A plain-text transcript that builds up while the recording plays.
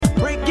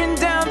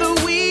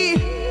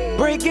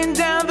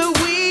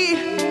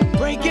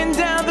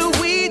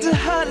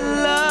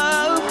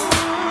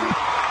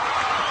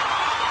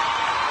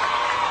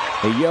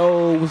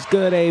Yo, what's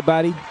good,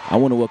 everybody? I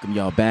want to welcome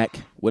y'all back.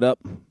 What up?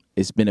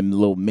 It's been a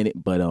little minute,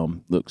 but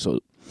look, so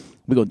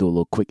we're gonna do a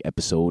little quick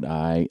episode.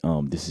 All right,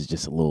 this is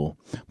just a little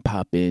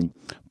pop in,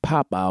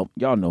 pop out.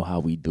 Y'all know how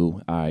we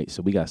do. All right,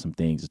 so we got some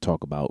things to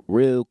talk about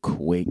real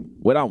quick.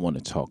 What I want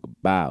to talk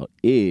about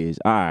is,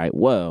 all right,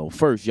 well,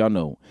 first, y'all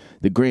know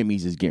the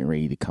Grammys is getting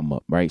ready to come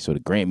up, right? So the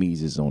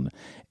Grammys is on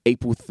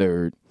April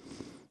 3rd,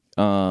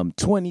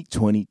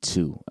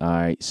 2022. All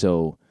right,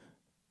 so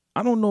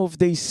I don't know if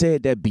they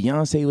said that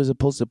Beyonce was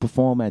supposed to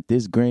perform at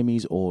this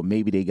Grammys, or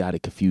maybe they got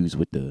it confused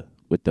with the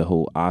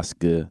whole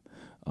Oscar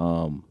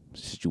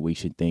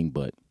situation thing.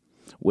 But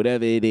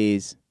whatever it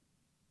is,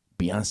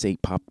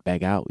 Beyonce popped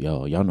back out,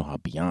 y'all. Y'all know how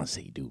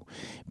Beyonce do.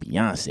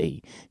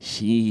 Beyonce,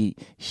 she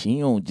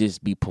don't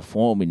just be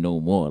performing no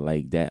more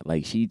like that.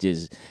 Like you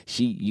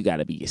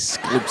gotta be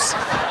exclusive.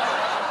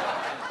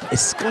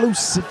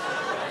 Exclusive.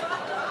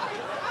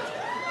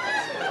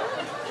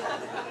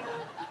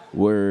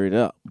 Word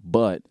up.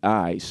 But all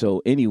right,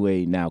 so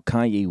anyway, now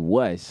Kanye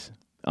West,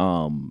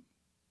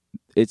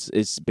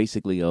 it's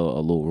basically a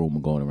little rumor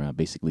going around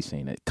basically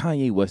saying that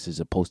Kanye West is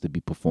supposed to be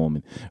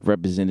performing.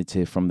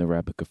 Representative from the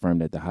rapper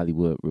confirmed that The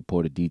Hollywood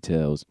Reporter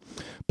details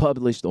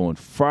published on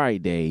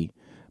Friday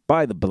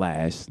by The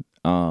Blast.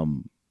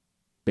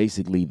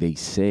 Basically they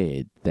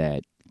said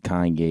that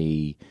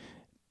Kanye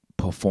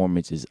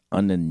performance is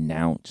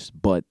unannounced,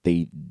 but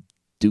they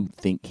do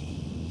think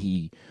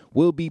he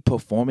will be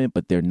performing,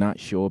 but they're not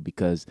sure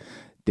because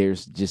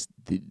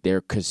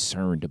they're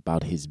concerned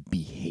about his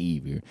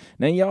behavior.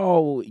 Now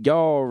y'all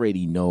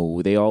already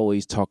know they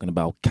always talking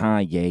about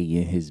Kanye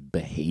and his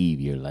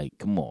behavior. Like,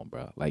 come on,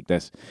 bro. Like,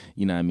 that's,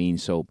 you know what I mean?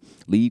 So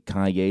leave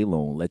Kanye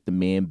alone. Let the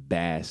man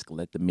bask.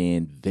 Let the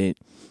man vent.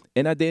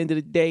 And at the end of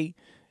the day,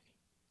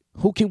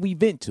 who can we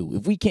vent to?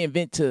 If we can't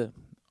vent to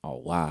our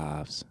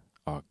wives,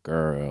 our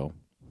girl,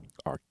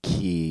 our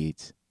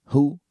kids,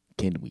 who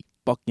can we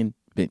fucking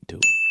vent to,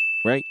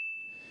 right?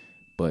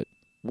 But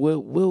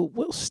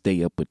we'll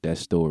stay up with that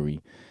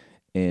story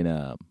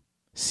and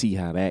see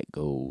how that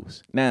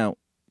goes. Now,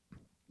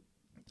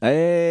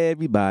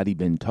 everybody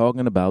been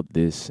talking about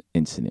this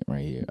incident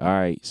right here. All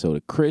right, so the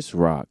Chris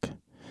Rock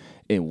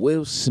and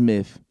Will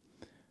Smith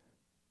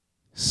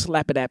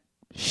slap it at,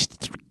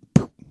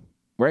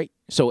 right?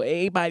 So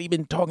everybody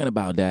been talking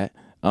about that.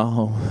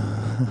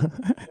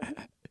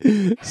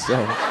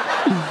 So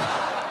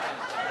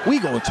we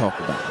gonna talk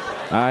about it.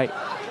 All right.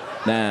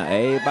 Now,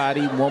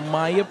 everybody want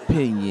my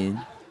opinion,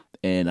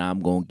 and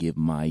I'm going to give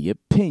my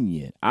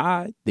opinion.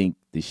 I think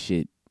the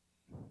shit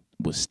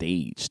was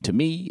staged. To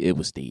me, it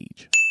was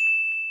staged.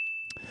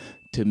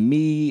 To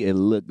me, it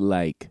looked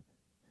like,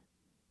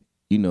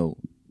 you know,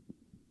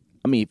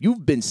 I mean, if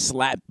you've been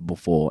slapped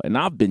before, and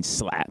I've been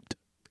slapped,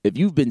 if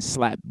you've been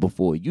slapped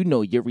before, you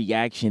know your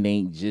reaction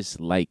ain't just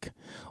like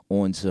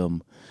on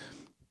some,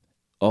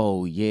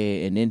 oh,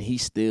 yeah, and then he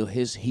still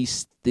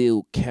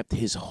kept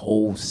his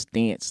whole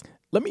stance.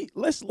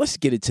 Let's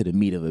get into the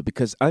meat of it,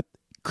 because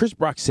Chris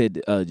Rock said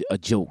a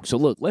joke. So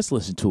look, let's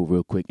listen to it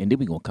real quick, and then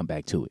we're gonna come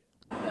back to it.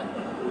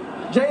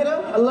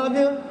 Jada, I love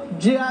you.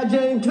 G.I.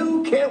 Jane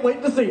 2, can't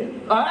wait to see it.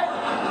 All right?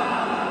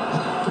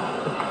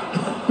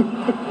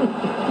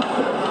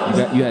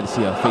 You had to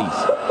see her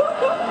face.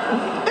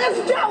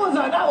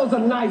 That was a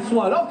nice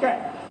one.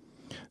 Okay.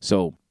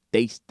 So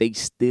they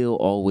still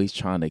always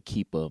trying to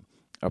keep a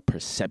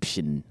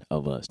perception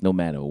of us, no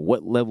matter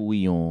what level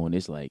we on.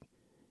 It's like,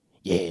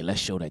 yeah, let's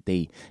show that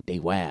they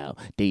wild,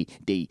 they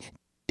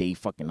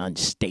fucking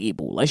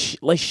unstable. Let's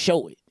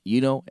show it,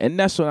 you know. And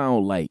that's what I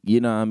don't like,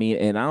 you know what I mean.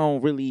 And I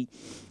don't really,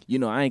 you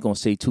know, I ain't gonna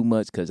say too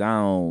much because I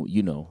don't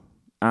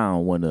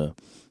want to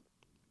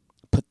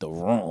put the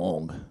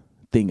wrong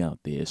thing out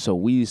there. So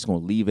we just gonna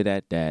leave it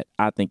at that.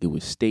 I think it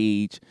was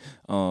staged.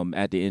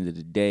 At the end of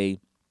the day,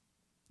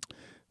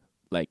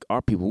 like,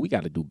 our people, we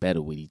got to do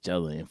better with each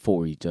other and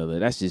for each other.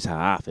 That's just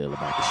how I feel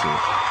about the shit.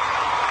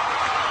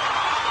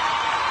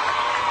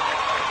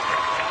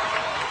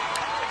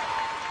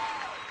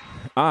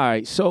 All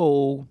right,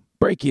 so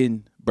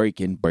breaking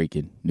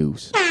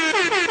news.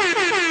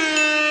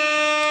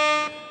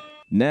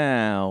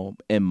 Now,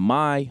 in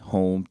my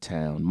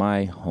hometown,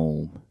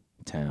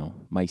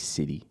 my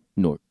city,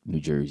 Newark, New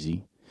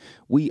Jersey,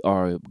 we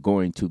are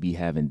going to be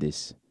having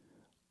this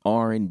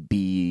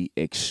R&B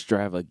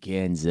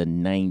extravaganza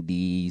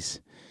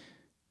 90s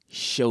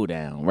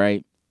showdown,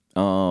 right?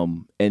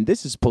 And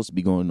this is supposed to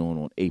be going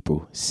on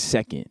April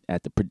 2nd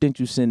at the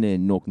Prudential Center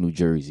in Newark, New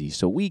Jersey.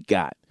 So we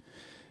got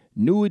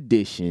New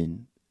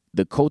Edition,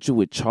 The Culture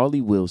with Charlie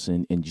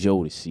Wilson and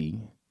Jodeci,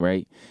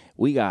 right?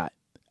 We got,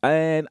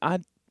 and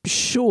I'm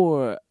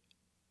sure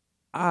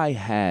I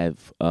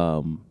have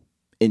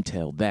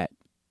intel that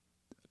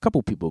a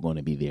couple people are going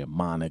to be there.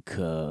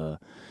 Monica,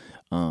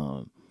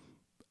 Keisha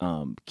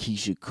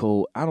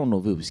Cole. I don't know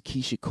if it was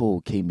Keisha Cole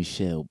or K.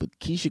 Michelle, but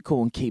Keisha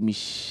Cole and K.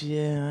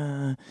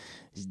 Michelle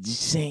is the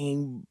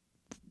same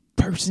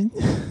person.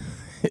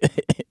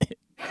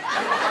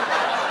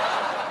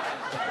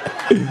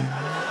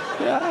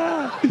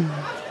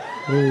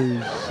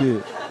 Oh,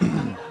 shit.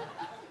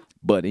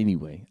 But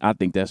anyway, I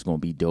think that's gonna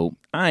be dope.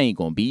 I ain't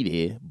gonna be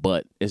there,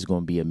 but it's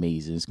gonna be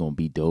amazing. It's gonna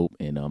be dope,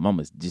 and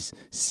I'm just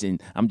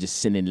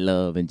sending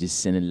love and just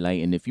sending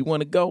light. And if you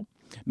want to go,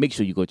 make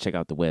sure you go check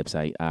out the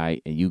website, all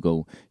right, and you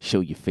go show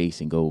your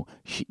face and go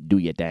do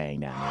your thing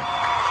down there.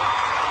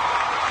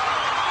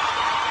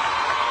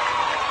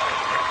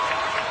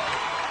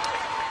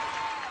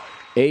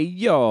 Hey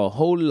y'all,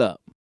 hold up.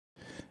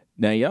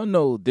 Now y'all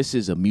know this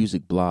is a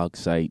music blog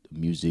site,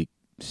 music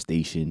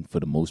station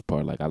for the most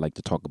part. Like I like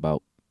to talk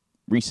about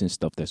recent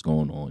stuff that's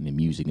going on in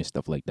music and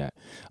stuff like that.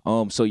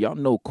 So y'all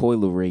know Coi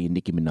Leray and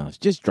Nicki Minaj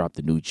just dropped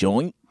a new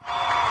joint.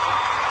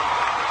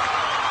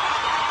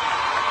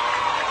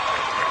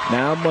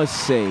 Now I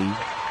must say,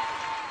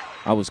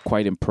 I was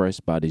quite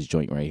impressed by this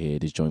joint right here.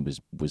 This joint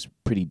was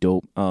pretty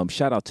dope.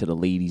 Shout out to the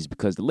ladies,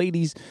 because the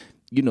ladies,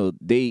 you know,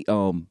 they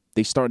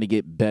starting to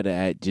get better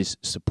at just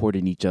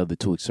supporting each other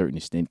to a certain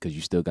extent, because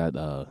you still got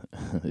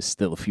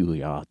still a few of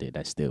y'all out there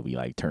that still be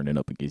like turning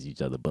up against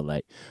each other. But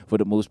like for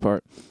the most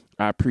part,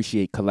 I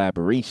appreciate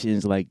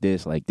collaborations like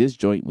this. Like this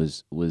joint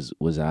was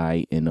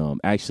aight, and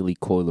actually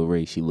Coi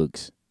Leray, she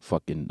looks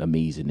fucking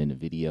amazing in the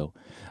video.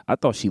 I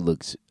thought she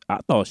looks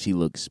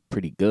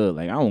pretty good.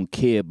 Like I don't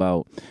care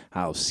about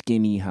how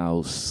skinny,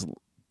 how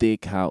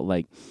thick, how,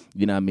 like,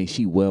 you know what I mean,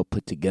 she well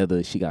put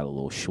together. She got a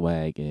little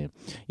swag, and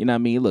you know what I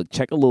mean, look,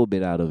 check a little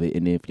bit out of it,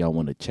 and if y'all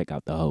want to check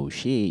out the whole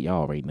shit,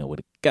 y'all already know where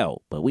to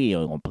go. But we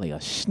ain't gonna play a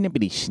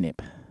snippety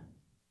snip.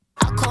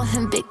 I call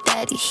him Big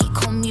Daddy, he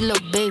call me Lil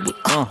Baby.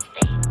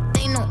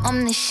 They know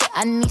I'm the shit,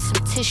 I need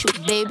some tissue,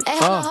 baby. Hey,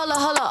 holla,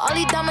 all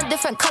these diamonds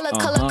different color.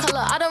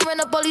 I done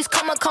ran up all these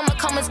commas.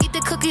 Eat the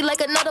cookie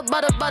like another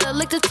butter.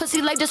 Lick this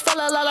pussy like just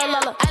fella, la.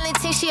 I ain't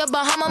think she a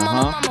Bahama,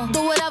 mama.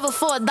 Do whatever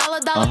for $1.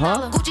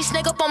 Gucci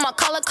snake up on my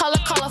collar.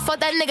 Fuck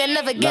that nigga,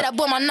 never get up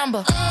with my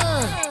number.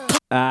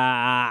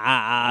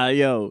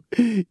 Yo,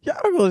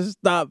 y'all gonna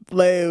stop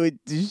playing with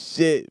this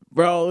shit,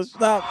 bro.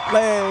 Stop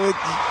playing with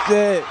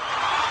this shit.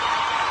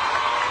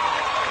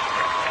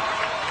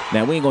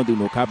 Now, we ain't gonna do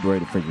no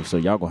copyright infringement, so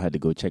y'all gonna have to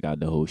go check out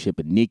the whole shit.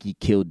 But Nicki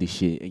killed this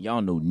shit. And y'all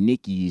know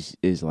Nicki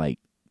is like,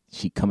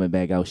 she coming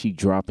back out. She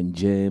dropping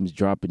gems,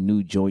 dropping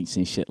new joints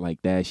and shit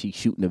like that. She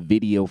shooting a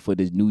video for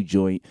this new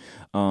joint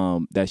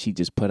that she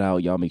just put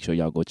out. Y'all make sure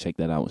y'all go check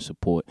that out and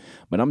support.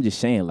 But I'm just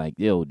saying, like,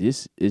 yo,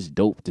 this is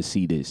dope to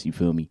see this. You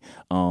feel me?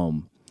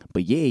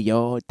 But yeah,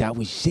 y'all, that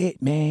was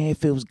it, man. It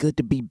feels good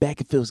to be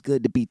back. It feels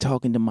good to be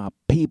talking to my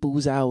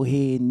peoples out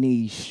here in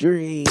these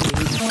streets.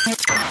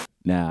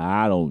 Now,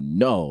 I don't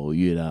know,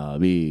 you know what I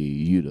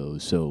mean, you know,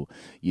 so,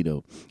 you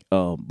know,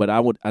 but I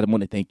want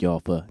to thank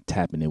y'all for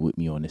tapping in with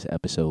me on this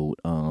episode.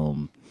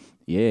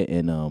 Yeah,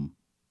 and,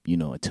 you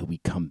know, until we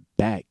come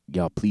back,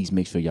 y'all, please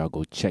make sure y'all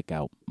go check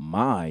out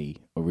my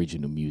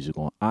original music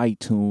on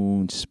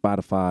iTunes,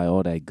 Spotify,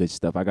 all that good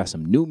stuff. I got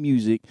some new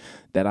music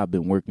that I've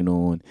been working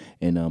on,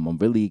 and I'm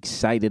really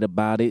excited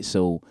about it.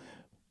 So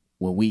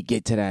when we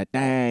get to that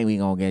thing, we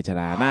gonna get to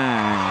that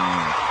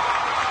thing.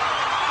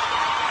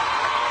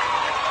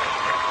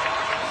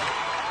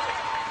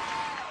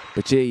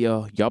 But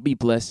yeah, y'all be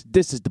blessed.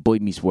 This is the Boy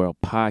Meets World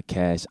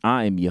podcast.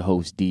 I am your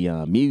host,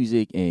 Dion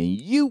Music, and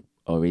you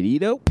already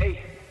know.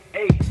 Hey.